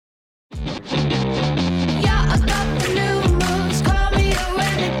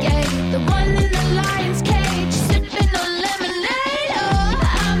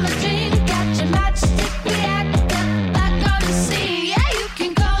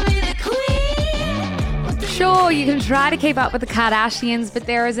Sure, you can try to keep up with the Kardashians, but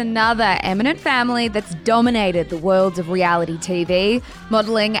there is another eminent family that's dominated the worlds of reality TV,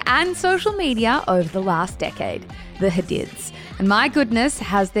 modelling and social media over the last decade, the Hadids. And my goodness,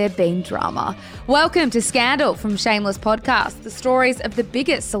 has there been drama. Welcome to Scandal from Shameless Podcast, the stories of the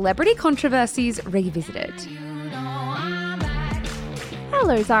biggest celebrity controversies revisited.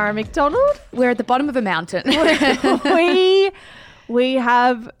 Hello, Zara McDonald. We're at the bottom of a mountain. We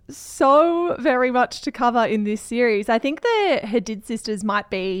have so very much to cover in this series. I think the Hadid sisters might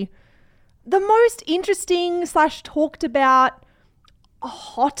be the most interesting / talked about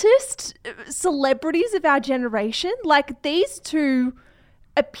hottest celebrities of our generation. Like, these two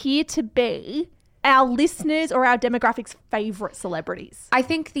appear to be our listeners or our demographic's favourite celebrities. I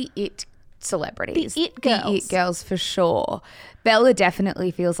think the it celebrities. The it girls. The it girls for sure. Bella definitely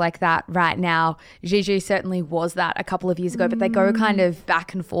feels like that right now. Gigi certainly was that a couple of years ago, but they go kind of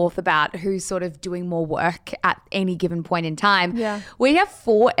back and forth about who's sort of doing more work at any given point in time. Yeah. We have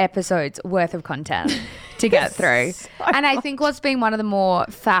 4 episodes worth of content to get through. And I think what's been one of the more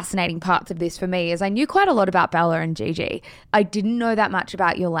fascinating parts of this for me is I knew quite a lot about Bella and Gigi. I didn't know that much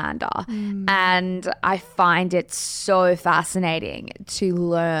about Yolanda. And I find it so fascinating to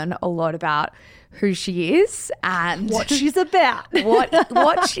learn a lot about who she is and what she's about.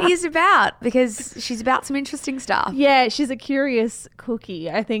 what she is about, because she's about some interesting stuff. Yeah, she's a curious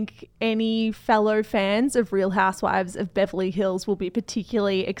cookie. I think any fellow fans of Real Housewives of Beverly Hills will be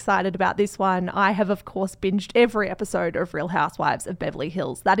particularly excited about this one. I have, of course, binged every episode of Real Housewives of Beverly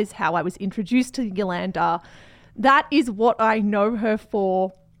Hills. That is how I was introduced to Yolanda. That is what I know her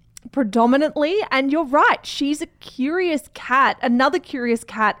for predominantly. And you're right, she's a curious cat. Another curious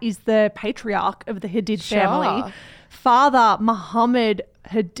cat is the patriarch of the Hadid family, Father Muhammad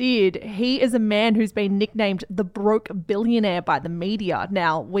Hadid. He is a man who's been nicknamed the broke billionaire by the media.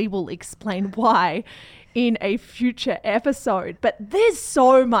 Now, we will explain why in a future episode, but there's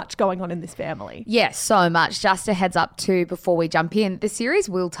so much going on in this family. Yes, so much. Just a heads up too, before we jump in, the series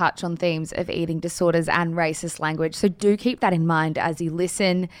will touch on themes of eating disorders and racist language, so do keep that in mind as you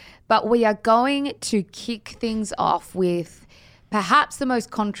listen. But we are going to kick things off with perhaps the most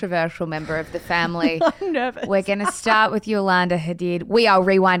controversial member of the family. I'm nervous. We're going to start with Yolanda Hadid. We are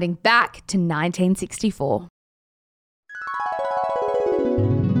rewinding back to 1964.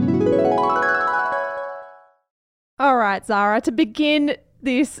 All right, Zara, to begin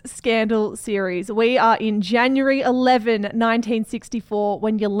this scandal series, we are in January 11, 1964,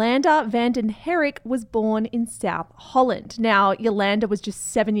 when Yolanda van den Herrik was born in South Holland. Now, Yolanda was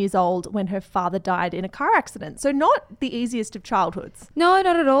just 7 years old when her father died in a car accident, so not the easiest of childhoods. No,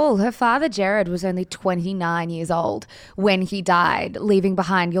 not at all. Her father, Jared, was only 29 years old when he died, leaving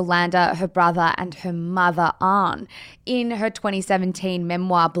behind Yolanda, her brother, and her mother, Anne. In her 2017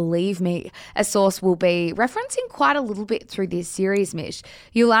 memoir, Believe Me, a source will be referencing quite a little bit through this series, Mish.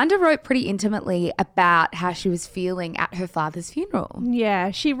 Yolanda wrote pretty intimately about how she was feeling at her father's funeral.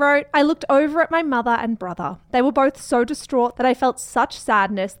 Yeah, she wrote, "I looked over at my mother and brother. They were both so distraught that I felt such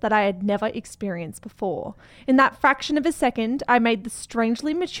sadness that I had never experienced before. In that fraction of a second, I made the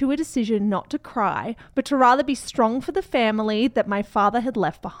strangely mature decision not to cry, but to rather be strong for the family that my father had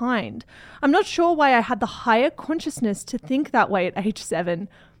left behind. I'm not sure why I had the higher consciousness to think that way at age 7.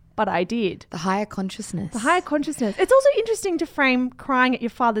 But I did." The higher consciousness. The higher consciousness. It's also interesting to frame crying at your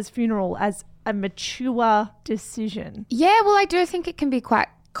father's funeral as a mature decision. Yeah, well, I do think it can be quite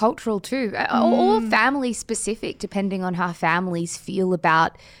cultural too, or family specific, depending on how families feel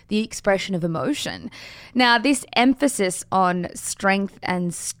about the expression of emotion. Now, this emphasis on strength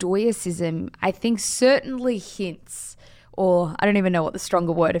and stoicism, I think, certainly hints, or I don't even know what the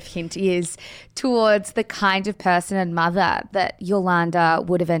stronger word of hint is, towards the kind of person and mother that Yolanda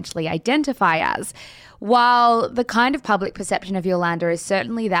would eventually identify as. While the kind of public perception of Yolanda is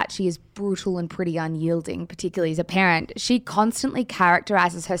certainly that she is brutal and pretty unyielding, particularly as a parent, she constantly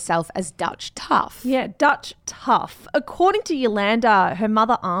characterizes herself as Dutch tough. Yeah, Dutch tough. According to Yolanda, her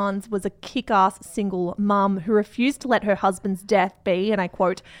mother Arns was a kick-ass single mum who refused to let her husband's death be, and I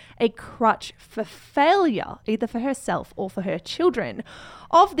quote, a crutch for failure, either for herself or for her children.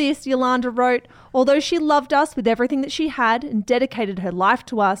 Of this, Yolanda wrote, "Although she loved us with everything that she had and dedicated her life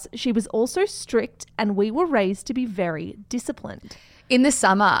to us, she was also strict and we were raised to be very disciplined." In the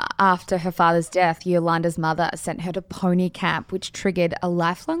summer after her father's death, Yolanda's mother sent her to pony camp, which triggered a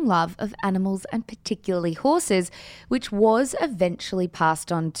lifelong love of animals and particularly horses, which was eventually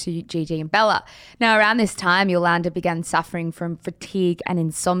passed on to Gigi and Bella. Now, around this time, Yolanda began suffering from fatigue and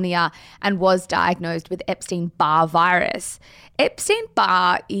insomnia and was diagnosed with Epstein-Barr virus.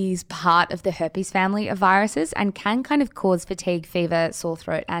 Epstein-Barr is part of the herpes family of viruses and can kind of cause fatigue, fever, sore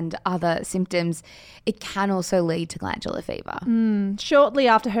throat, and other symptoms. It can also lead to glandular fever. Shortly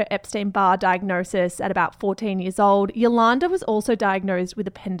after her Epstein-Barr diagnosis at about 14 years old, Yolanda was also diagnosed with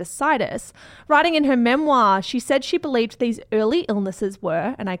appendicitis. Writing in her memoir, she said she believed these early illnesses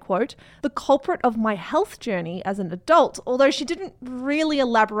were, and I quote, the culprit of my health journey as an adult, although she didn't really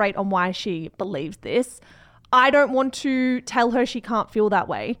elaborate on why she believes this. I don't want to tell her she can't feel that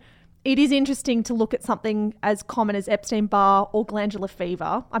way. It is interesting to look at something as common as Epstein-Barr or glandular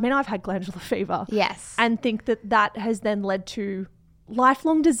fever. I mean, I've had glandular fever. Yes. And think that that has then led to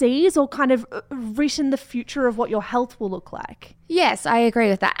lifelong disease or kind of written the future of what your health will look like. Yes, I agree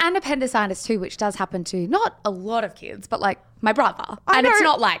with that. And appendicitis too, which does happen to not a lot of kids, but like my brother. It's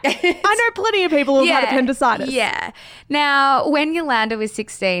not like I know plenty of people who've had appendicitis. Yeah. Now, when Yolanda was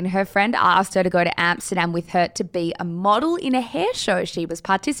 16, her friend asked her to go to Amsterdam with her to be a model in a hair show she was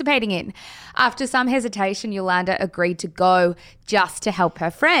participating in. After some hesitation, Yolanda agreed to go just to help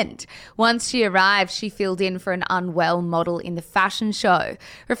her friend. Once she arrived, she filled in for an unwell model in the fashion show.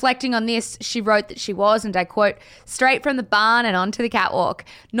 Reflecting on this, she wrote that she was, and I quote, straight from the barn and onto the catwalk.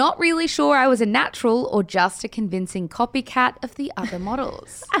 Not really sure I was a natural or just a convincing copycat of the other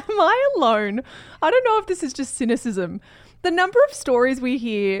models. Am I alone? I don't know if this is just cynicism. The number of stories we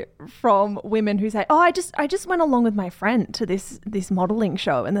hear from women who say, oh, I just went along with my friend to this modeling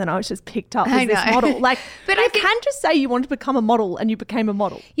show and then I was just picked up as this model. Like, but I can just say you wanted to become a model and you became a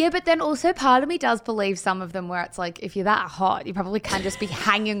model. Yeah, but then also part of me does believe some of them where it's like, if you're that hot, you probably can just be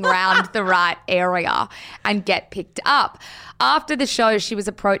hanging around the right area and get picked up. After the show, she was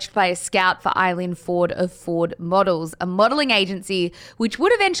approached by a scout for Eileen Ford of Ford Models, a modeling agency which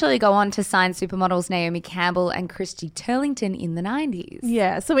would eventually go on to sign supermodels Naomi Campbell and Christy Turlington in the 90s.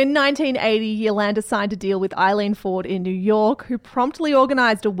 Yeah, so in 1980, Yolanda signed a deal with Eileen Ford in New York, who promptly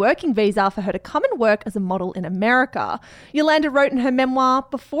organised a working visa for her to come and work as a model in America. Yolanda wrote in her memoir,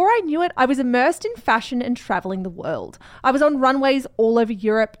 before I knew it, I was immersed in fashion and travelling the world. I was on runways all over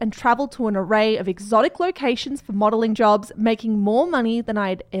Europe and travelled to an array of exotic locations for modelling jobs, making more money than I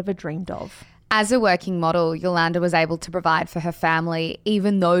had ever dreamed of. As a working model, Yolanda was able to provide for her family,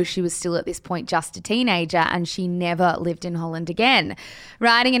 even though she was still at this point just a teenager and she never lived in Holland again.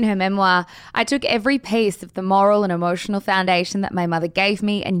 Writing in her memoir, I took every piece of the moral and emotional foundation that my mother gave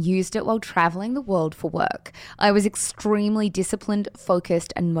me and used it while travelling the world for work. I was extremely disciplined,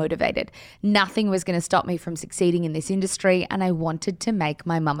 focused and motivated. Nothing was going to stop me from succeeding in this industry and I wanted to make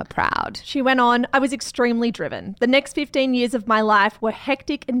my mama proud. She went on, I was extremely driven. The next 15 years of my life were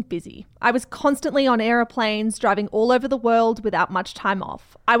hectic and busy. I was constantly on aeroplanes, driving all over the world without much time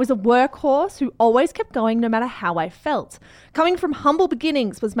off. I was a workhorse who always kept going no matter how I felt. Coming from humble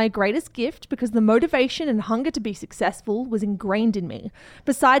beginnings was my greatest gift because the motivation and hunger to be successful was ingrained in me.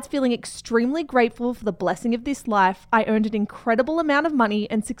 Besides feeling extremely grateful for the blessing of this life, I earned an incredible amount of money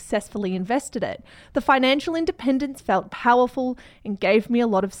and successfully invested it. The financial independence felt powerful and gave me a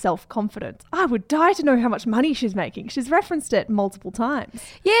lot of self-confidence. I would die to know how much money she's making. She's referenced it multiple times.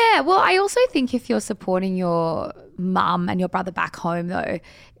 Yeah, well, I also think if you're supporting your mum and your brother back home, though,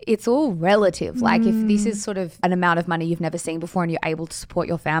 it's all relative. Like if this is sort of an amount of money you've never seen before and you're able to support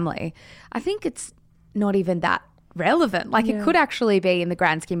your family, I think it's not even that relevant. Like it could actually be, in the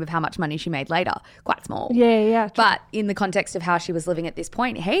grand scheme of how much money she made later, quite small. Yeah. But in the context of how she was living at this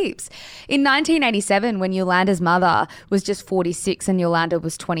point, heaps. In 1987, when Yolanda's mother was just 46 and Yolanda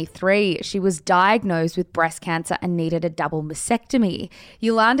was 23, she was diagnosed with breast cancer and needed a double mastectomy.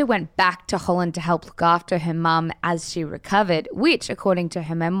 Yolanda went back to Holland to help look after her mum as she recovered, which, according to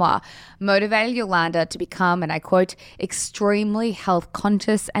her memoir, motivated Yolanda to become, and I quote, extremely health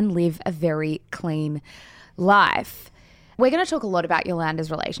conscious and live a very clean life. We're going to talk a lot about Yolanda's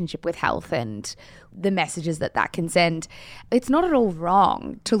relationship with health and the messages that can send. It's not at all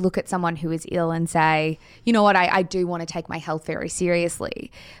wrong to look at someone who is ill and say, you know what, I do want to take my health very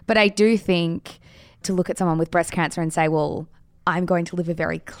seriously. But I do think to look at someone with breast cancer and say, well, I'm going to live a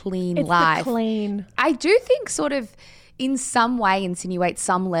very clean life. I do think sort of in some way insinuate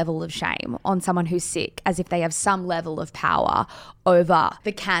some level of shame on someone who's sick, as if they have some level of power over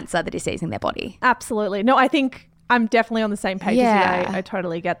the cancer that is seizing their body. Absolutely. No, I think I'm definitely on the same page as you. I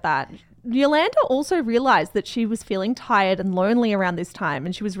totally get that. Yolanda also realised that she was feeling tired and lonely around this time,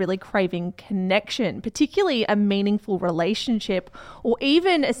 and she was really craving connection, particularly a meaningful relationship or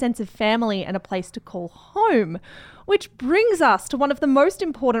even a sense of family and a place to call home. Which brings us to one of the most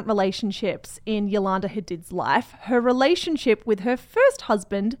important relationships in Yolanda Hadid's life, her relationship with her first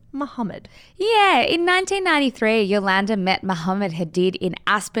husband, Muhammad. Yeah, in 1993, Yolanda met Muhammad Hadid in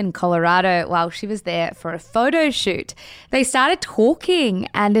Aspen, Colorado, while she was there for a photo shoot. They started talking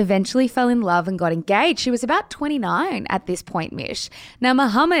and eventually fell in love and got engaged. She was about 29 at this point, Mish. Now,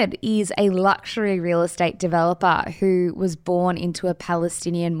 Muhammad is a luxury real estate developer who was born into a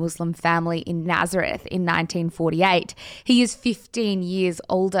Palestinian Muslim family in Nazareth in 1948. He is 15 years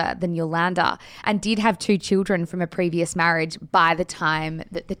older than Yolanda and did have 2 children from a previous marriage by the time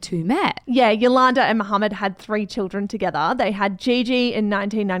that the two met. Yeah, Yolanda and Muhammad had 3 children together. They had Gigi in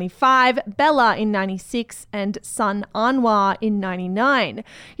 1995, Bella in 96, and son Anwar in 99.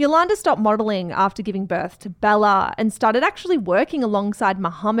 Yolanda stopped modelling after giving birth to Bella and started actually working alongside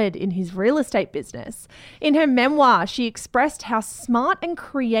Muhammad in his real estate business. In her memoir, she expressed how smart and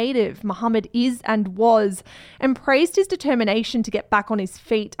creative Muhammad is and was, and praised his determination to get back on his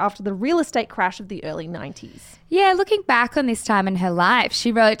feet after the real estate crash of the early 90s. Yeah, looking back on this time in her life,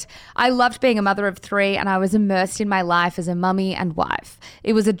 she wrote, "I loved being a mother of 3 and I was immersed in my life as a mummy and wife.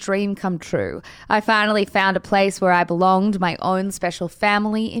 It was a dream come true. I finally found a place where I belonged, my own special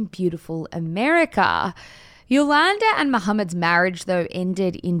family in beautiful America." Yolanda and Muhammad's marriage, though,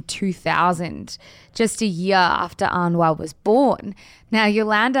 ended in 2000, just a year after Anwar was born. Now,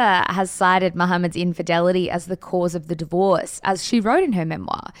 Yolanda has cited Muhammad's infidelity as the cause of the divorce, as she wrote in her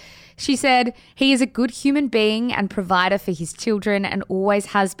memoir. She said, "He is a good human being and provider for his children and always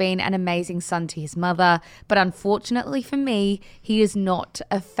has been an amazing son to his mother, but unfortunately for me, he is not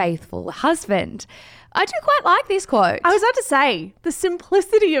a faithful husband." I do quite like this quote. I was about to say, the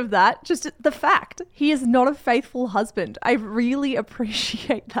simplicity of that, just the fact, he is not a faithful husband. I really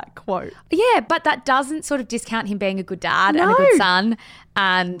appreciate that quote. Yeah, but that doesn't sort of discount him being a good dad and a good son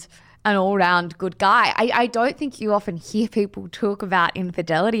and an all-round good guy. I don't think you often hear people talk about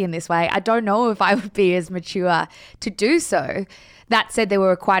infidelity in this way. I don't know if I would be as mature to do so. That said, there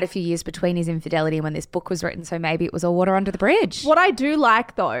were quite a few years between his infidelity when this book was written, so maybe it was all water under the bridge. What I do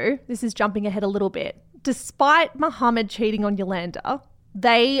like, though, this is jumping ahead a little bit, despite Muhammad cheating on Yolanda,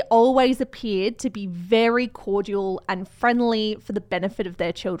 they always appeared to be very cordial and friendly for the benefit of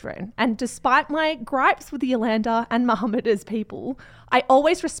their children. And despite my gripes with Yolanda and Muhammad as people, I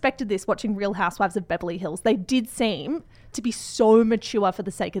always respected this watching Real Housewives of Beverly Hills. They did seem to be so mature for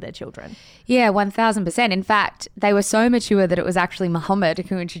the sake of their children. Yeah, 1000%. In fact, they were so mature that it was actually Muhammad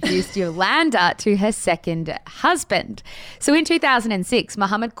who introduced Yolanda to her second husband. So in 2006,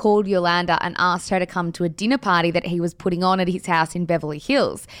 Muhammad called Yolanda and asked her to come to a dinner party that he was putting on at his house in Beverly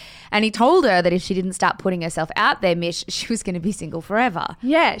Hills. And he told her that if she didn't start putting herself out there, Mish, she was going to be single forever.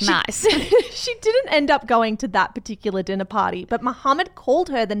 Yeah. Nice. She didn't end up going to that particular dinner party, but Muhammad called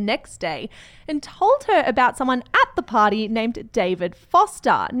her the next day and told her about someone at the party named David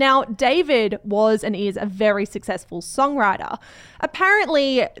Foster. Now, David was and is a very successful songwriter.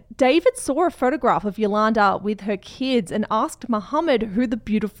 Apparently, David saw a photograph of Yolanda with her kids and asked Muhammad who the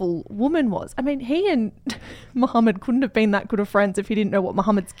beautiful woman was. I mean, he and Muhammad couldn't have been that good of friends if he didn't know what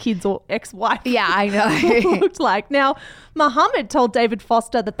Muhammad's kids or ex-wife looked like. Now, Muhammad told David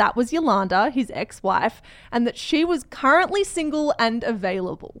Foster that that was Yolanda, his ex-wife, and that she was currently single and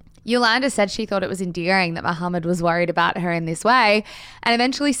available. Yolanda said she thought it was endearing that Muhammad was worried about her in this way and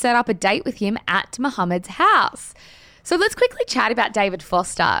eventually set up a date with him at Muhammad's house. So let's quickly chat about David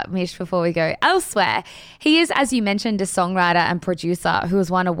Foster, Mish, before we go elsewhere. He is, as you mentioned, a songwriter and producer who has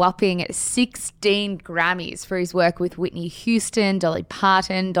won a whopping 16 Grammys for his work with Whitney Houston, Dolly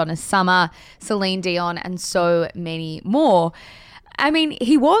Parton, Donna Summer, Celine Dion, and so many more. I mean,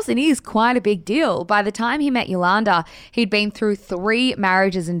 he was and is quite a big deal. By the time he met Yolanda, he'd been through 3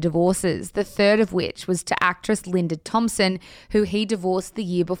 marriages and divorces, the third of which was to actress Linda Thompson, who he divorced the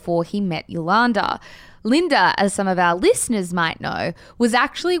year before he met Yolanda. Linda, as some of our listeners might know, was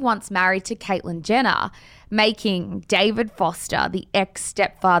actually once married to Caitlyn Jenner, making David Foster the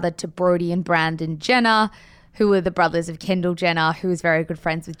ex-stepfather to Brody and Brandon Jenner, who were the brothers of Kendall Jenner, who was very good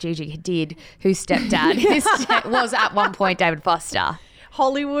friends with Gigi Hadid, whose stepdad was at one point David Foster.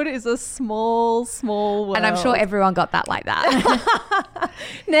 Hollywood is a small, small world. And I'm sure everyone got that like that.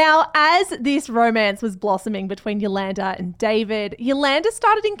 Now, as this romance was blossoming between Yolanda and David, Yolanda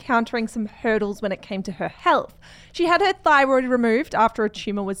started encountering some hurdles when it came to her health. She had her thyroid removed after a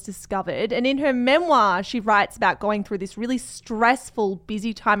tumour was discovered. And in her memoir, she writes about going through this really stressful,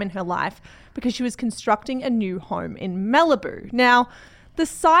 busy time in her life because she was constructing a new home in Malibu. Now, the The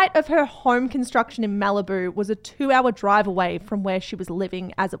site of her home construction in Malibu was a 2-hour drive away from where she was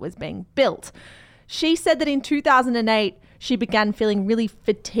living as it was being built. She said that in 2008, she began feeling really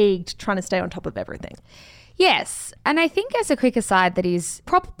fatigued trying to stay on top of everything. Yes, and I think as a quick aside that is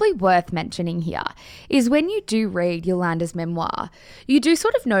probably worth mentioning here is when you do read Yolanda's memoir, you do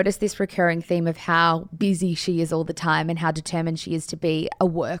sort of notice this recurring theme of how busy she is all the time and how determined she is to be a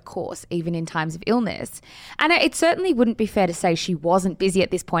workhorse even in times of illness. And it certainly wouldn't be fair to say she wasn't busy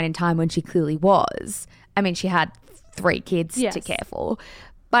at this point in time when she clearly was. I mean, she had 3 kids to care for.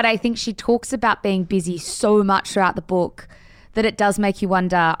 But I think she talks about being busy so much throughout the book that it does make you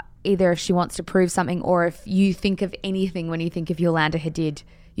wonder either if she wants to prove something or if you think of anything when you think of Yolanda Hadid,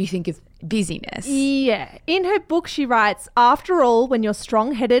 you think of busyness. Yeah. In her book, she writes, after all, when you're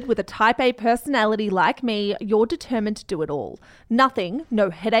strong-headed with a type A personality like me, you're determined to do it all. Nothing, no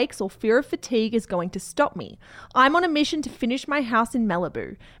headaches or fear of fatigue is going to stop me. I'm on a mission to finish my house in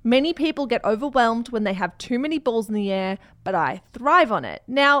Malibu. Many people get overwhelmed when they have too many balls in the air, but I thrive on it.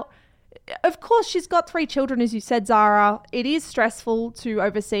 Now, of course, she's got 3 children, as you said, Zara. It is stressful to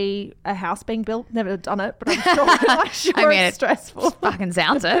oversee a house being built. Never done it, but I'm sure it's stressful. Fucking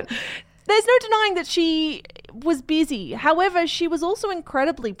sounds it. There's no denying that she was busy. However, she was also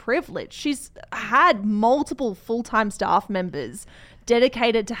incredibly privileged. She's had multiple full-time staff members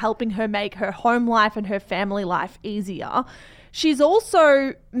dedicated to helping her make her home life and her family life easier. She's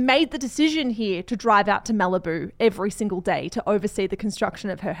also made the decision here to drive out to Malibu every single day to oversee the construction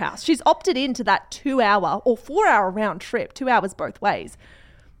of her house. She's opted into that 2-hour or 4-hour round trip, 2 hours both ways.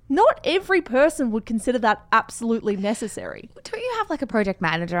 Not every person would consider that absolutely necessary. Don't you have like a project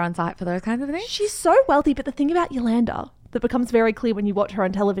manager on site for those kinds of things? She's so wealthy, but the thing about Yolanda that becomes very clear when you watch her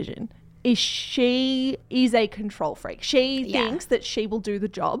on television is she is a control freak. She thinks that she will do the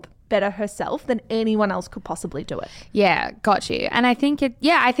job better herself than anyone else could possibly do it. Yeah, got you. And I think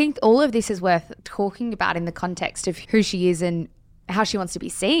I think all of this is worth talking about in the context of who she is and how she wants to be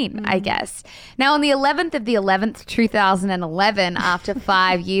seen, I guess. Now, on the 11th of the 11th, 2011, after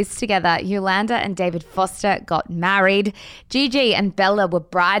 5 years together, Yolanda and David Foster got married. Gigi and Bella were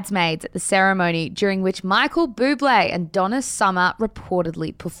bridesmaids at the ceremony, during which Michael Bublé and Donna Summer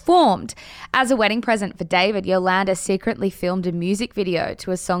reportedly performed. As a wedding present for David, Yolanda secretly filmed a music video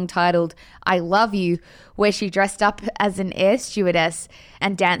to a song titled I Love You, where she dressed up as an air stewardess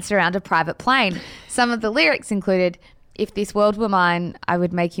and danced around a private plane. Some of the lyrics included, if this world were mine, I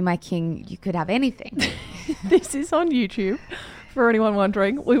would make you my king. You could have anything. This is on YouTube, for anyone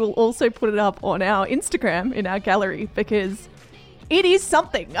wondering. We will also put it up on our Instagram in our gallery because it is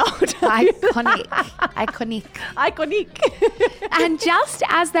something. Iconic. And just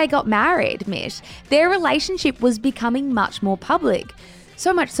as they got married, Mish, their relationship was becoming much more public.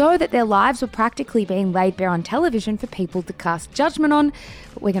 So much so that their lives were practically being laid bare on television for people to cast judgment on.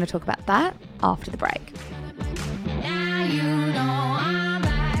 But we're going to talk about that after the break. Now you know I'm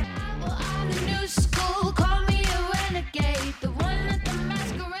back. Well, I'm the new school, call me a renegade. The one at the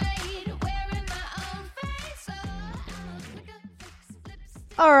masquerade, wearing my own face. So I'm a flicker, flips.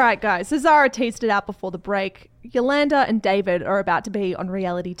 All right, guys. So Zara teased it out before the break. Yolanda and David are about to be on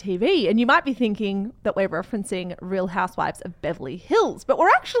reality TV, and you might be thinking that we're referencing Real Housewives of Beverly Hills, but we're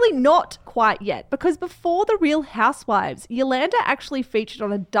actually not quite yet, because before the Real Housewives, Yolanda actually featured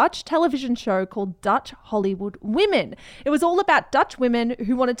on a Dutch television show called Dutch Hollywood Women. It was all about Dutch women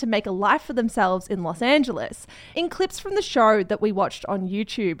who wanted to make a life for themselves in Los Angeles. In clips from the show that we watched on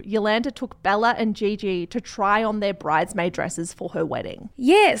YouTube, Yolanda took Bella and Gigi to try on their bridesmaid dresses for her wedding.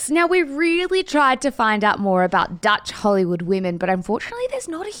 Yes. Now, we really tried to find out more about Dutch Hollywood Women, but unfortunately there's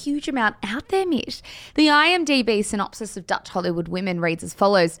not a huge amount out there, Mish. The IMDb synopsis of Dutch Hollywood Women reads as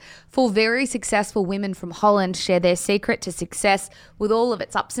follows. 4 very successful women from Holland share their secret to success with all of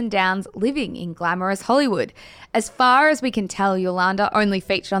its ups and downs living in glamorous Hollywood. As far as we can tell, Yolanda only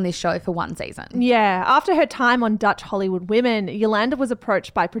featured on this show for 1 season. Yeah, after her time on Dutch Hollywood Women, Yolanda was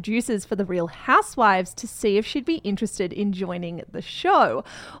approached by producers for The Real Housewives to see if she'd be interested in joining the show.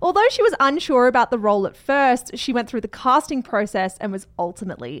 Although she was unsure about the role at first, she went through the casting process and was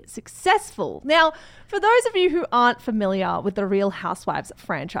ultimately successful. Now, for those of you who aren't familiar with the Real Housewives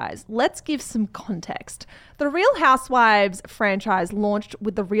franchise, let's give some context. The Real Housewives franchise launched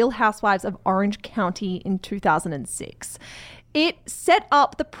with the Real Housewives of Orange County in 2006. It set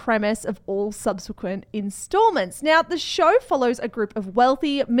up the premise of all subsequent installments. Now, the show follows a group of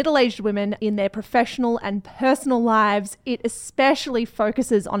wealthy, middle-aged women in their professional and personal lives. It especially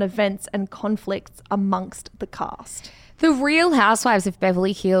focuses on events and conflicts amongst the cast. The Real Housewives of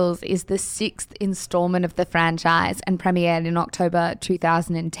Beverly Hills is the 6th installment of the franchise and premiered in October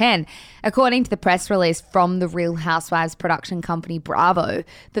 2010. According to the press release from the Real Housewives production company Bravo,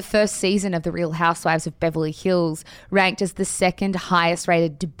 the first season of The Real Housewives of Beverly Hills ranked as the second highest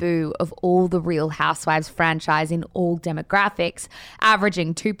rated debut of all the Real Housewives franchise in all demographics,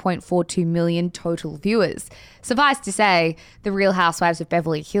 averaging 2.42 million total viewers. Suffice to say, The Real Housewives of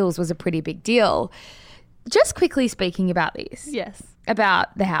Beverly Hills was a pretty big deal. Just quickly speaking about this. Yes.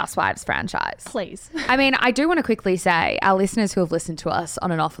 About the Housewives franchise. Please. I mean, I do want to quickly say our listeners who have listened to us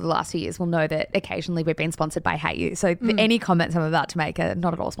on and off for the last few years will know that occasionally we've been sponsored by Hey You. So any comments I'm about to make are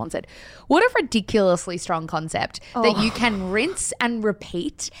not at all sponsored. What a ridiculously strong concept that you can rinse and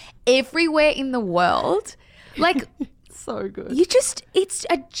repeat everywhere in the world. Like... So good. It's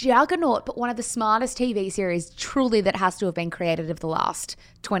a juggernaut, but one of the smartest TV series truly that has to have been created of the last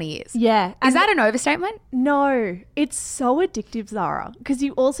 20 years. Yeah. Is that an overstatement? No, it's so addictive, Zara, because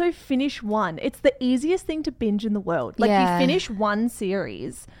you also finish one. It's the easiest thing to binge in the world. Like Yeah. you finish one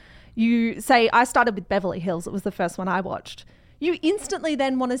series, you say, I started with Beverly Hills. It was the first one I watched. You instantly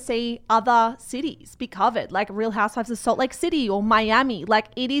then want to see other cities be covered, like Real Housewives of Salt Lake City or Miami. Like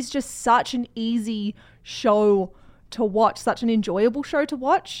it is just such an easy show to watch, such an enjoyable show to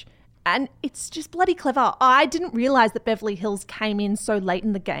watch. And it's just bloody clever. I didn't realize that Beverly Hills came in so late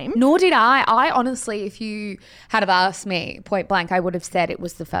in the game. Nor did I. I honestly, if you had have asked me point blank, I would have said it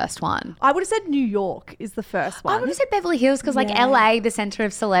was the first one. I would have said New York is the first one. I would have said Beverly Hills because like Yeah. LA, the center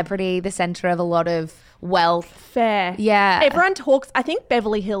of celebrity, the center of a lot of wealth. Fair. Yeah. Everyone talks. I think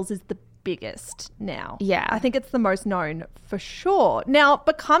Beverly Hills is the biggest now. Yeah. I think it's the most known for sure. Now,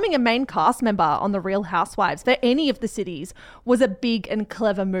 becoming a main cast member on The Real Housewives for any of the cities was a big and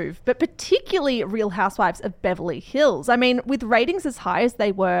clever move, but particularly Real Housewives of Beverly Hills. I mean, with ratings as high as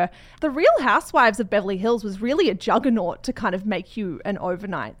they were, The Real Housewives of Beverly Hills was really a juggernaut to kind of make you an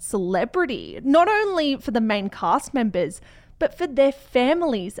overnight celebrity, not only for the main cast members, but for their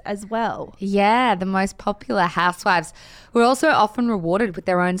families as well. Yeah, the most popular housewives were also often rewarded with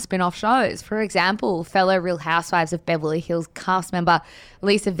their own spin-off shows. For example, fellow Real Housewives of Beverly Hills cast member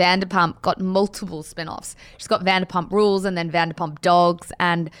Lisa Vanderpump got multiple spin-offs. She's got Vanderpump Rules and then Vanderpump Dogs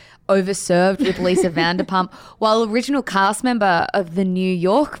and Overserved with Lisa Vanderpump, while original cast member of the New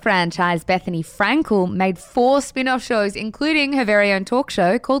York franchise Bethany Frankel made 4 spin-off shows, including her very own talk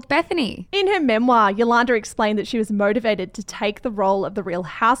show called Bethany. In her memoir, Yolanda explained that she was motivated to take the role of the Real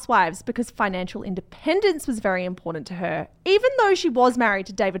Housewives because financial independence was very important to her, even though she was married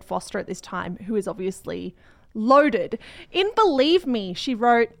to David Foster at this time, who is obviously loaded. In Believe Me, she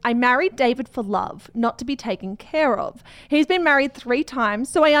wrote, I married David for love, not to be taken care of. He's been married 3 times,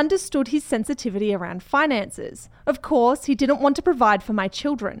 so I understood his sensitivity around finances. Of course, he didn't want to provide for my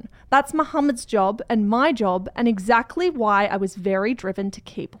children. That's Muhammad's job and my job, and exactly why I was very driven to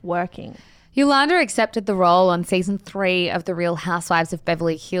keep working. Yolanda accepted the role on season 3 of The Real Housewives of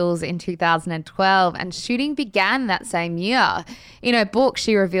Beverly Hills in 2012, and shooting began that same year. In her book,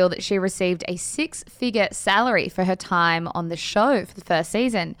 she revealed that she received a 6-figure salary for her time on the show for the first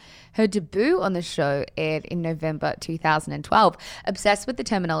season. Her debut on the show aired in November 2012. Obsessed with the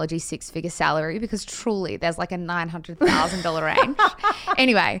terminology 6-figure salary because truly there's like a $900,000 range.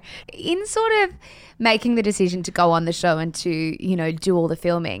 Anyway, in sort of making the decision to go on the show and to, you know, do all the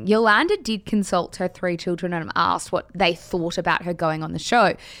filming, Yolanda did consult her 3 children and asked what they thought about her going on the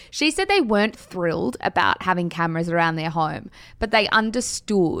show. She said they weren't thrilled about having cameras around their home, but they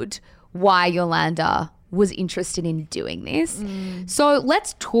understood why Yolanda was interested in doing this. So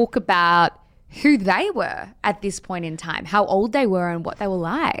let's talk about who they were at this point in time, how old they were and what they were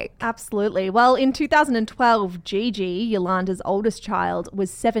like. Absolutely. Well, in 2012, Gigi, Yolanda's oldest child,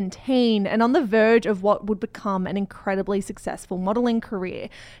 was 17 and on the verge of what would become an incredibly successful modeling career.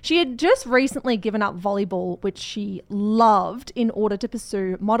 She had just recently given up volleyball, which she loved, in order to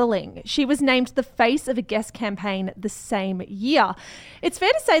pursue modeling. She was named the face of a Guess campaign the same year. It's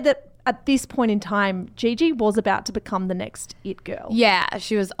fair to say that at this point in time, Gigi was about to become the next it girl. Yeah,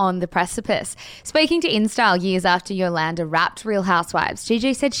 she was on the precipice. Speaking to InStyle years after Yolanda wrapped Real Housewives,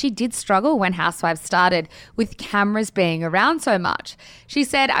 Gigi said she did struggle when Housewives started with cameras being around so much. She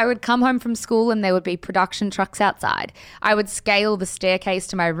said, I would come home from school and there would be production trucks outside. I would scale the staircase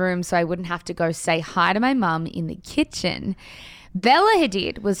to my room so I wouldn't have to go say hi to my mum in the kitchen. Bella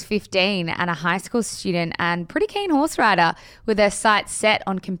Hadid was 15 and a high school student and pretty keen horse rider, with her sights set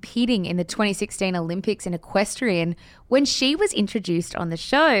on competing in the 2016 Olympics in equestrian. When she was introduced on the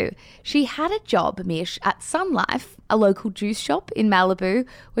show, she had a job, Mish, at Sun Life, a local juice shop in Malibu,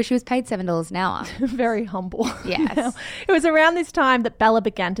 where she was paid $7 an hour. Very humble. Yes. Now, it was around this time that Bella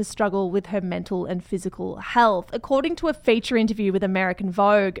began to struggle with her mental and physical health. According to a feature interview with American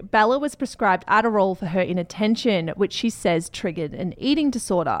Vogue, Bella was prescribed Adderall for her inattention, which she says triggered an eating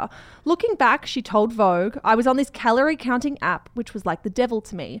disorder. Looking back, she told Vogue, "I was on this calorie counting app, which was like the devil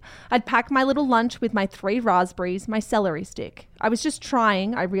to me. I'd pack my little lunch with my 3 raspberries, my celery stick. I was just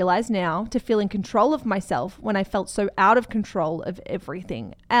trying, I realize now, to feel in control of myself when I felt so out of control of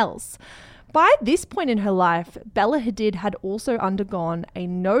everything else." By this point in her life, Bella Hadid had also undergone a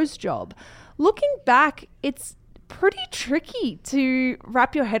nose job. Looking back, it's pretty tricky to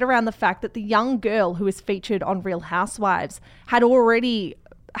wrap your head around the fact that the young girl who was featured on Real Housewives had already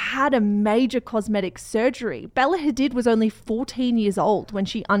had a major cosmetic surgery. Bella Hadid was only 14 years old when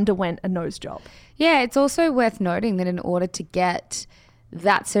she underwent a nose job. Yeah, it's also worth noting that in order to get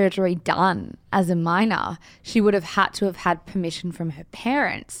that surgery done as a minor, she would have had permission from her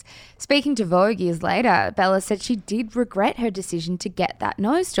parents. Speaking to Vogue years later, Bella said she did regret her decision to get that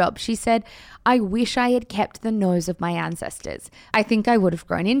nose job. She said, "I wish I had kept the nose of my ancestors. I think I would have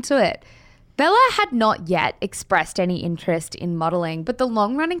grown into it." Bella had not yet expressed any interest in modelling, but the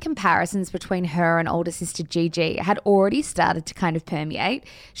long-running comparisons between her and older sister Gigi had already started to kind of permeate.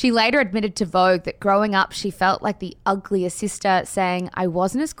 She later admitted to Vogue that growing up she felt like the uglier sister, saying, "I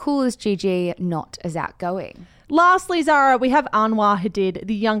wasn't as cool as Gigi, not as outgoing." Lastly, Zara, we have Anwar Hadid,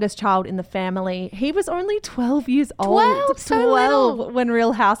 the youngest child in the family. He was only 12 years old. 12 when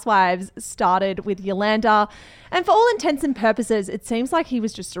Real Housewives started with Yolanda. And for all intents and purposes, it seems like he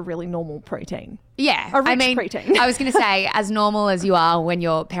was just a really normal preteen. Yeah. A rich preteen. I was going to say, as normal as you are when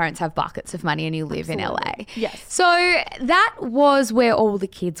your parents have buckets of money and you live in LA. Yes. So that was where all the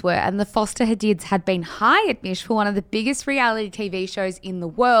kids were. And the Foster Hadids had been hired, Mish, for one of the biggest reality TV shows in the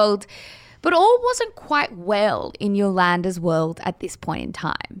world. But all wasn't quite well in Yolanda's world at this point in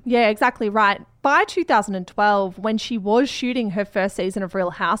time. Yeah, exactly right. By 2012, when she was shooting her first season of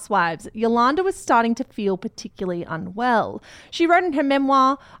Real Housewives, Yolanda was starting to feel particularly unwell. She wrote in her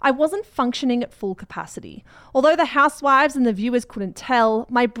memoir, "I wasn't functioning at full capacity. Although the housewives and the viewers couldn't tell,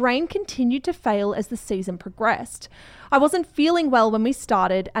 my brain continued to fail as the season progressed. I wasn't feeling well when we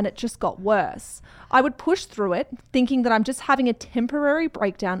started and it just got worse. I would push through it, thinking that I'm just having a temporary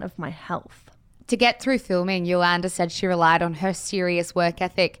breakdown of my health." To get through filming, Yolanda said she relied on her serious work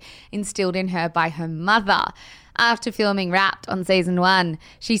ethic instilled in her by her mother. After filming Wrapped on season 1,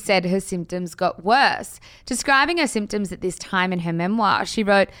 she said her symptoms got worse. Describing her symptoms at this time in her memoir, she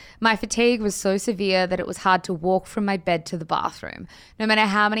wrote, "My fatigue was so severe that it was hard to walk from my bed to the bathroom. No matter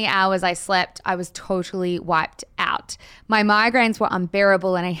how many hours I slept, I was totally wiped out. My migraines were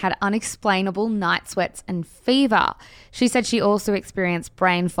unbearable and I had unexplainable night sweats and fever." She said she also experienced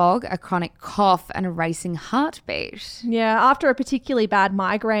brain fog, a chronic cough, and a racing heartbeat. Yeah, after a particularly bad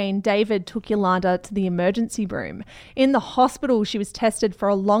migraine, David took Yolanda to the emergency room. In the hospital, she was tested for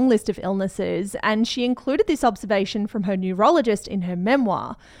a long list of illnesses, and she included this observation from her neurologist in her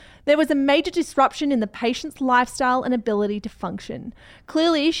memoir. "There was a major disruption in the patient's lifestyle and ability to function.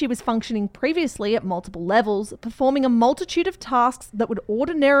 Clearly, she was functioning previously at multiple levels, performing a multitude of tasks that would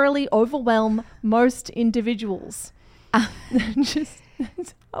ordinarily overwhelm most individuals."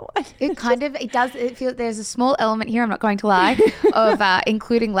 It feels there's a small element here, I'm not going to lie, of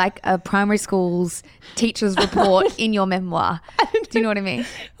including like a primary school's teacher's report in your memoir. Do you know what I mean?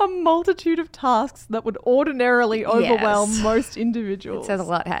 A multitude of tasks that would ordinarily overwhelm most individuals. It says a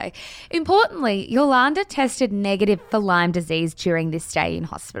lot, hey. Importantly, Yolanda tested negative for Lyme disease during this stay in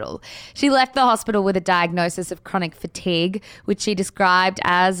hospital. She left the hospital with a diagnosis of chronic fatigue, which she described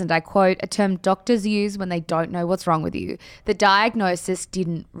as, and I quote, "a term doctors use when they don't know what's wrong with you. The diagnosis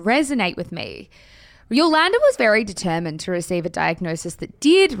didn't resonate with me." Yolanda was very determined to receive a diagnosis that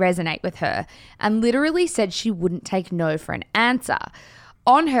did resonate with her and literally said she wouldn't take no for an answer.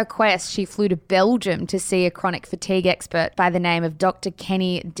 On her quest, she flew to Belgium to see a chronic fatigue expert by the name of Dr.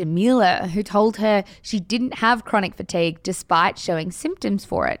 Kenny DeMiller, who told her she didn't have chronic fatigue despite showing symptoms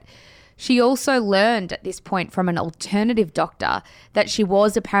for it. She also learned at this point from an alternative doctor that she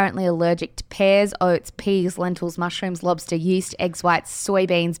was apparently allergic to pears, oats, peas, lentils, mushrooms, lobster, yeast, eggs whites,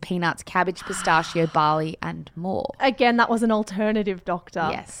 soybeans, peanuts, cabbage, pistachio, barley, and more. Again, that was an alternative doctor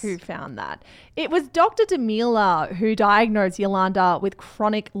Yes. who found that. It was Dr. DeMila who diagnosed Yolanda with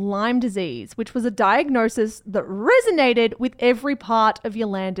chronic Lyme disease, which was a diagnosis that resonated with every part of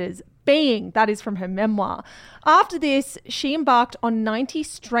Yolanda's being. That is from her memoir. After this, she embarked on 90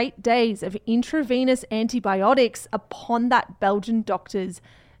 straight days of intravenous antibiotics upon that Belgian doctor's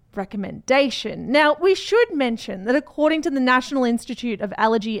recommendation. Now, we should mention that according to the National Institute of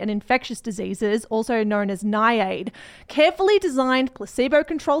Allergy and Infectious Diseases, also known as NIAID, carefully designed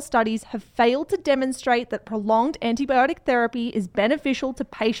placebo-controlled studies have failed to demonstrate that prolonged antibiotic therapy is beneficial to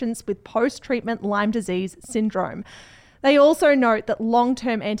patients with post-treatment Lyme disease syndrome. They also note that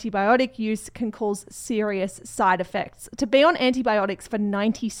long-term antibiotic use can cause serious side effects. To be on antibiotics for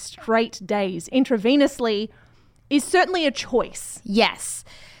 90 straight days intravenously is certainly a choice. Yes.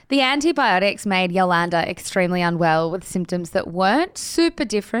 The antibiotics made Yolanda extremely unwell with symptoms that weren't super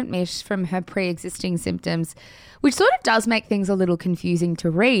different, Mish, from her pre-existing symptoms, which sort of does make things a little confusing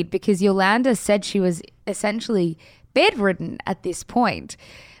to read because Yolanda said she was essentially bedridden at this point.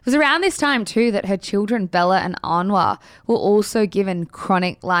 It was around this time too that her children Bella and Anwar were also given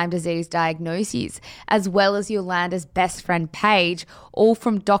chronic Lyme disease diagnoses, as well as Yolanda's best friend Paige, all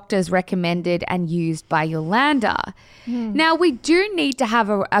from doctors recommended and used by Yolanda. Now, we do need to have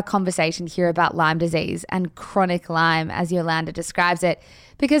a conversation here about Lyme disease and chronic Lyme, as Yolanda describes it,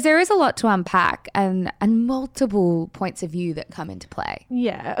 because there is a lot to unpack and multiple points of view that come into play.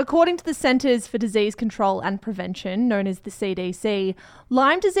 Yeah. According to the Centers for Disease Control and Prevention, known as the CDC,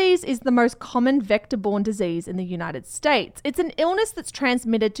 Lyme disease is the most common vector-borne disease in the United States. It's an illness that's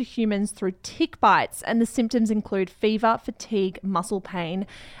transmitted to humans through tick bites, and the symptoms include fever, fatigue, muscle pain,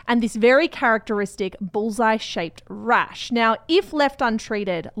 and this very characteristic bullseye-shaped rash. Now, if left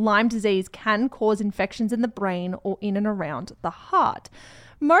untreated, Lyme disease can cause infections in the brain or in and around the heart.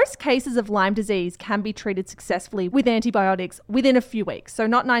 Most cases of Lyme disease can be treated successfully with antibiotics within a few weeks, so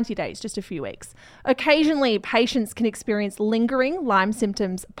not 90 days, just a few weeks. Occasionally, patients can experience lingering Lyme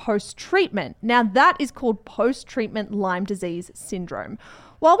symptoms post-treatment. Now, that is called post-treatment Lyme disease syndrome.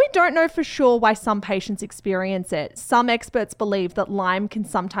 While we don't know for sure why some patients experience it, some experts believe that Lyme can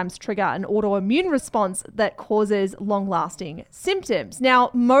sometimes trigger an autoimmune response that causes long-lasting symptoms. Now,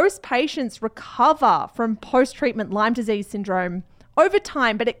 most patients recover from post-treatment Lyme disease syndrome over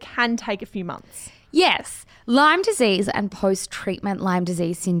time, but it can take a few months. Yes, Lyme disease and post-treatment Lyme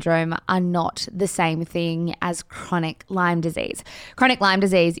disease syndrome are not the same thing as chronic Lyme disease. Chronic Lyme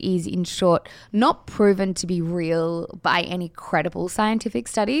disease is, in short, not proven to be real by any credible scientific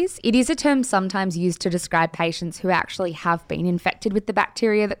studies. It is a term sometimes used to describe patients who actually have been infected with the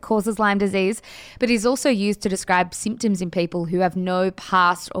bacteria that causes Lyme disease, but is also used to describe symptoms in people who have no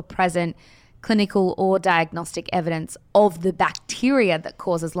past or present clinical or diagnostic evidence of the bacteria that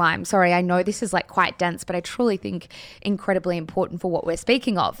causes Lyme. Sorry, I know this is like quite dense, but I truly think incredibly important for what we're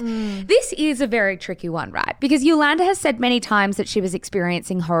speaking of. This is a very tricky one, right? Because Yolanda has said many times that she was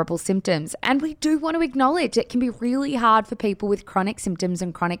experiencing horrible symptoms, and we do want to acknowledge it can be really hard for people with chronic symptoms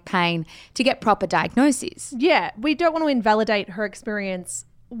and chronic pain to get proper diagnoses. Yeah, we don't want to invalidate her experience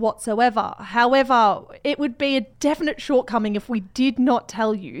whatsoever. However, it would be a definite shortcoming if we did not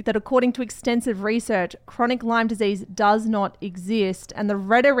tell you that according to extensive research, chronic Lyme disease does not exist, and the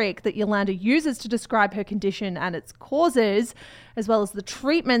rhetoric that Yolanda uses to describe her condition and its causes, as well as the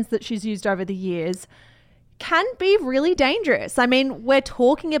treatments that she's used over the years, can be really dangerous. I mean, we're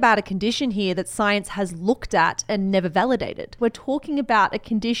talking about a condition here that science has looked at and never validated. We're talking about a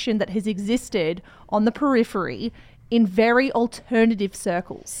condition that has existed on the periphery in very alternative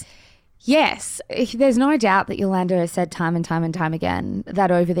circles. Yes, there's no doubt that Yolanda has said time and time and time again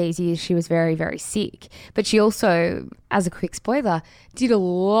that over these years she was very, very sick. But she also, as a quick spoiler, did a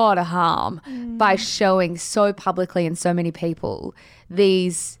lot of harm by showing so publicly and so many people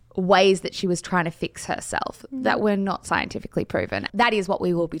these ways that she was trying to fix herself that were not scientifically proven. That is what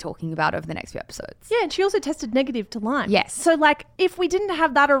we will be talking about over the next few episodes. Yeah, and she also tested negative to Lyme. Yes. So like if we didn't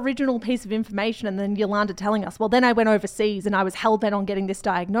have that original piece of information and then Yolanda telling us, well, then I went overseas and I was hell-bent on getting this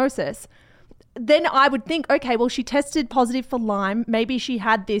diagnosis, then I would think, okay, well, she tested positive for Lyme. Maybe she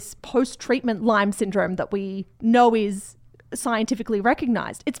had this post-treatment Lyme syndrome that we know is scientifically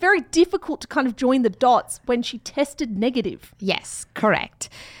recognized. It's very difficult to kind of join the dots when she tested negative. Yes, correct.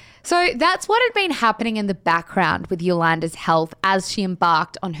 So that's what had been happening in the background with Yolanda's health as she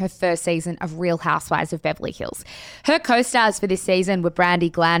embarked on her first season of Real Housewives of Beverly Hills. Her co-stars for this season were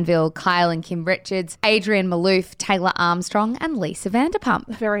Brandi Glanville, Kyle and Kim Richards, Adrienne Maloof, Taylor Armstrong and Lisa Vanderpump.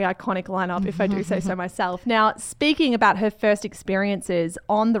 Very iconic lineup, if I do say so myself. Now, speaking about her first experiences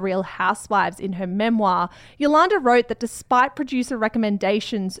on The Real Housewives in her memoir, Yolanda wrote that despite producer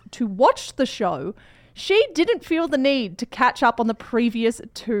recommendations to watch the show, she didn't feel the need to catch up on the previous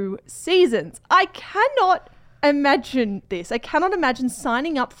 2 seasons. I cannot imagine this. I cannot imagine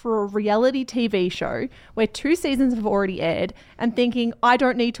signing up for a reality TV show where 2 seasons have already aired and thinking, I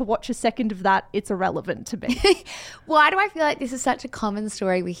don't need to watch a second of that. It's irrelevant to me. Why do I feel like this is such a common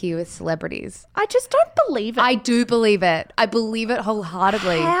story we hear with celebrities? I just don't believe it. I do believe it. I believe it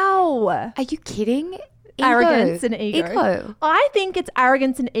wholeheartedly. How? Are you kidding? Arrogance and ego. I think it's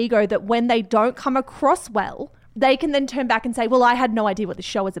arrogance and ego that when they don't come across well, they can then turn back and say, well, I had no idea what the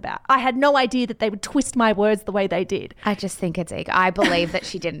show was about. I had no idea that they would twist my words the way they did. I just think it's ego. I believe that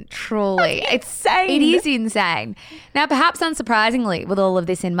she didn't truly. It's insane. It is insane. Now, perhaps unsurprisingly, with all of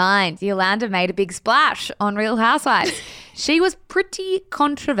this in mind, Yolanda made a big splash on Real Housewives. She was pretty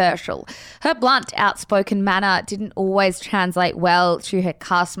controversial. Her blunt, outspoken manner didn't always translate well to her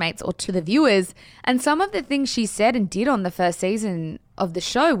castmates or to the viewers, and some of the things she said and did on the first season of the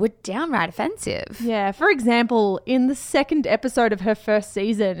show were downright offensive. Yeah, for example, in the second episode of her first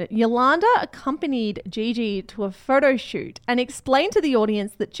season, Yolanda accompanied Gigi to a photo shoot and explained to the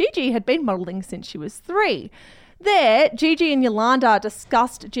audience that Gigi had been modelling since she was 3. There, Gigi and Yolanda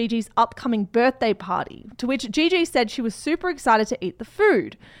discussed Gigi's upcoming birthday party, to which Gigi said she was super excited to eat the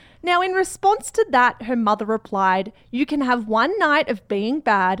food. Now, in response to that, her mother replied, you can have one night of being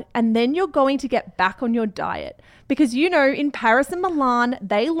bad and then you're going to get back on your diet. Because, you know, in Paris and Milan,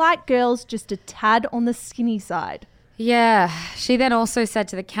 they like girls just a tad on the skinny side. Yeah. She then also said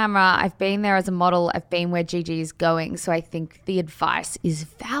to the camera, I've been there as a model. I've been where Gigi is going. So I think the advice is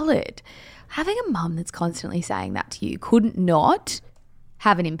valid. Having a mum that's constantly saying that to you could not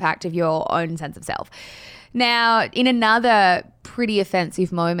have an impact of your own sense of self. Now, in another pretty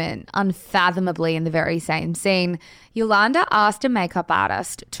offensive moment, unfathomably in the very same scene, Yolanda asked a makeup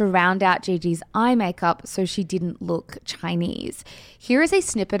artist to round out Gigi's eye makeup so she didn't look Chinese. Here is a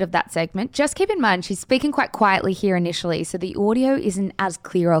snippet of that segment. Just keep in mind, she's speaking quite quietly here initially, so the audio isn't as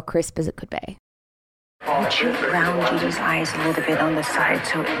clear or crisp as it could be. Would you round Gigi's eyes a little bit on the side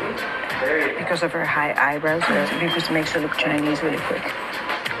so because of her high eyebrows, because it makes her look Chinese really quick?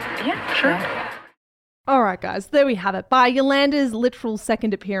 Yeah, sure. Yeah. All right, guys, there we have it. By Yolanda's literal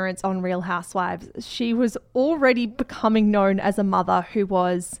second appearance on Real Housewives, she was already becoming known as a mother who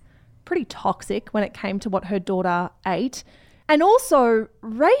was pretty toxic when it came to what her daughter ate. And also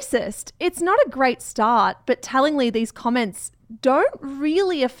racist. It's not a great start, but tellingly, these comments don't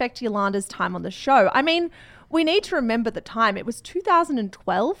really affect Yolanda's time on the show. I mean, we need to remember the time. It was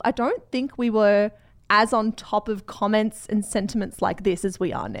 2012. I don't think we were as on top of comments and sentiments like this as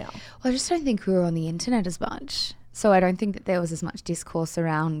we are now. Well, I just don't think we were on the internet as much. So I don't think that there was as much discourse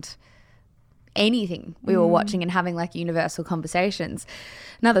around anything we were watching and having like universal conversations.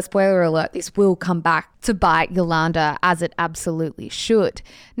 Another spoiler alert, this will come back to bite Yolanda as it absolutely should.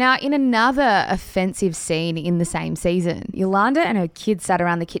 Now, in another offensive scene in the same season, Yolanda and her kids sat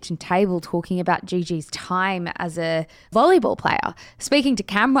around the kitchen table talking about Gigi's time as a volleyball player. Speaking to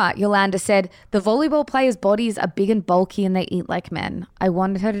camera, Yolanda said, the volleyball players' bodies are big and bulky and they eat like men. I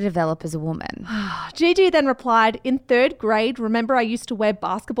wanted her to develop as a woman. Gigi then replied, in 3rd grade, remember I used to wear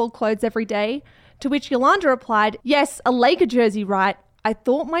basketball clothes every day? To which Yolanda replied, yes, a Laker jersey, right? I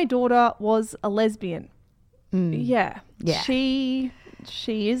thought my daughter was a lesbian. Yeah. She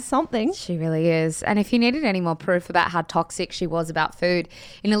is something. She really is. And if you needed any more proof about how toxic she was about food,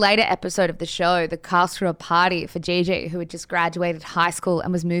 in a later episode of the show, the cast threw a party for Gigi, who had just graduated high school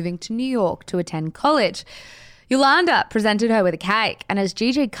and was moving to New York to attend college. Yolanda presented her with a cake, and as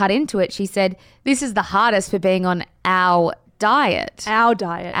Gigi cut into it, she said, this is the hardest for being on our diet. Our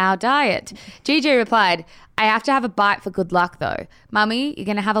diet. Our diet. Gigi replied, I have to have a bite for good luck though. Mummy, you're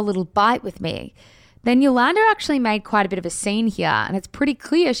going to have a little bite with me. Then Yolanda actually made quite a bit of a scene here, and it's pretty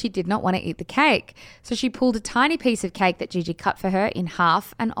clear she did not want to eat the cake. So she pulled a tiny piece of cake that Gigi cut for her in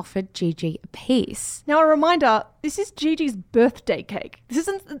half and offered Gigi a piece. Now, a reminder, this is Gigi's birthday cake. This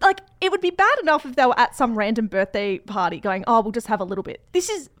isn't, like, it would be bad enough if they were at some random birthday party going, oh, we'll just have a little bit. This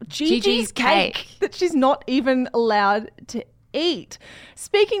is Gigi's cake that she's not even allowed to eat.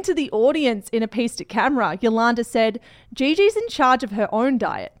 Speaking to the audience in a piece to camera, Yolanda said, Gigi's in charge of her own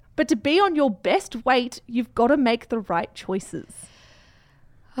diet. But to be on your best weight, you've got to make the right choices.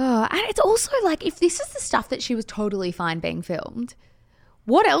 Oh, and it's also like, if this is the stuff that she was totally fine being filmed,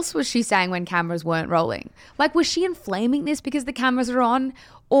 what else was she saying when cameras weren't rolling? Like, was she inflaming this because the cameras are on?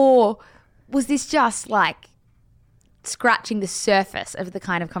 Or was this just like scratching the surface of the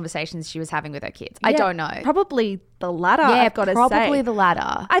kind of conversations she was having with her kids? I don't know. Probably the latter, I've got to say. Probably the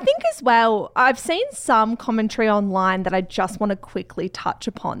latter. I think as well, I've seen some commentary online that I just want to quickly touch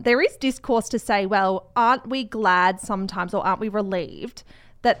upon. There is discourse to say, well, aren't we glad sometimes, or aren't we relieved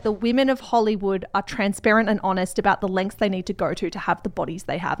that the women of Hollywood are transparent and honest about the lengths they need to go to have the bodies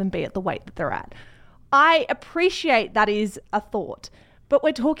they have and be at the weight that they're at? I appreciate that is a thought. But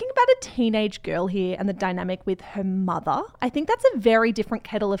we're talking about a teenage girl here and the dynamic with her mother. I think that's a very different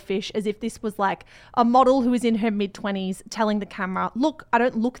kettle of fish, as if this was like a model who is in her mid-20s telling the camera, look, I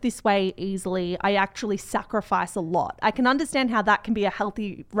don't look this way easily. I actually sacrifice a lot. I can understand how that can be a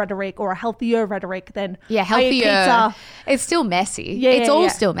healthy rhetoric or a healthier rhetoric than I eat pizza. It's still messy. It's all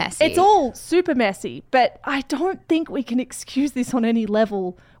still messy. It's all super messy. But I don't think we can excuse this on any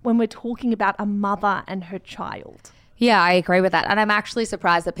level when we're talking about a mother and her child. Yeah, I agree with that. And I'm actually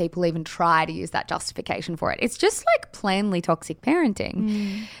surprised that people even try to use that justification for it. It's just like plainly toxic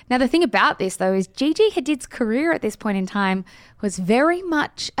parenting. Now, the thing about this, though, is Gigi Hadid's career at this point in time was very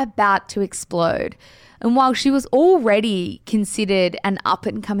much about to explode. And while she was already considered an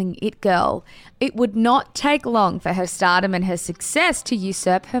up-and-coming it girl, it would not take long for her stardom and her success to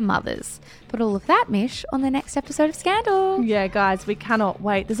usurp her mother's. But all of that, Mish, on the next episode of Scandal. Yeah, guys, we cannot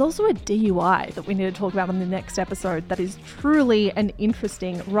wait. There's also a DUI that we need to talk about on the next episode that is truly an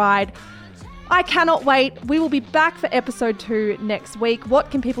interesting ride. I cannot wait. We will be back for episode 2 next week.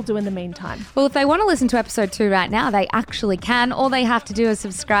 What can people do in the meantime? Well, if they want to listen to episode 2 right now, they actually can. All they have to do is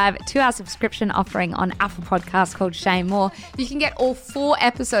subscribe to our subscription offering on Apple Podcasts called Shame More. You can get all 4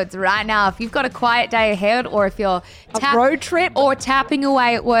 episodes right now. If you've got a quiet day ahead, or if you're a road trip or tapping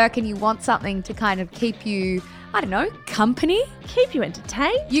away at work and you want something to kind of keep you, I don't know, company. Keep you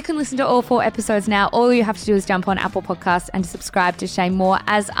entertained. You can listen to all 4 episodes now. All you have to do is jump on Apple Podcasts and subscribe to Shame More,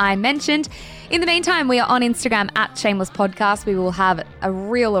 as I mentioned. In the meantime, we are on Instagram at Shameless Podcast. We will have a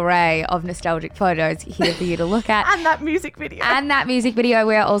real array of nostalgic photos here for you to look at. And that music video.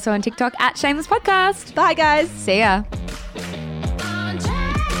 We are also on TikTok at Shameless Podcast. Bye, guys. See ya. On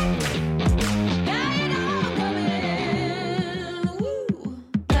track. Got it all coming. Woo.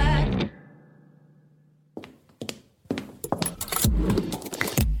 Back.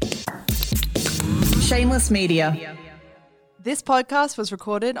 Shameless Media. This podcast was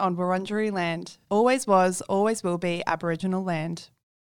recorded on Wurundjeri land. Always was, always will be Aboriginal land.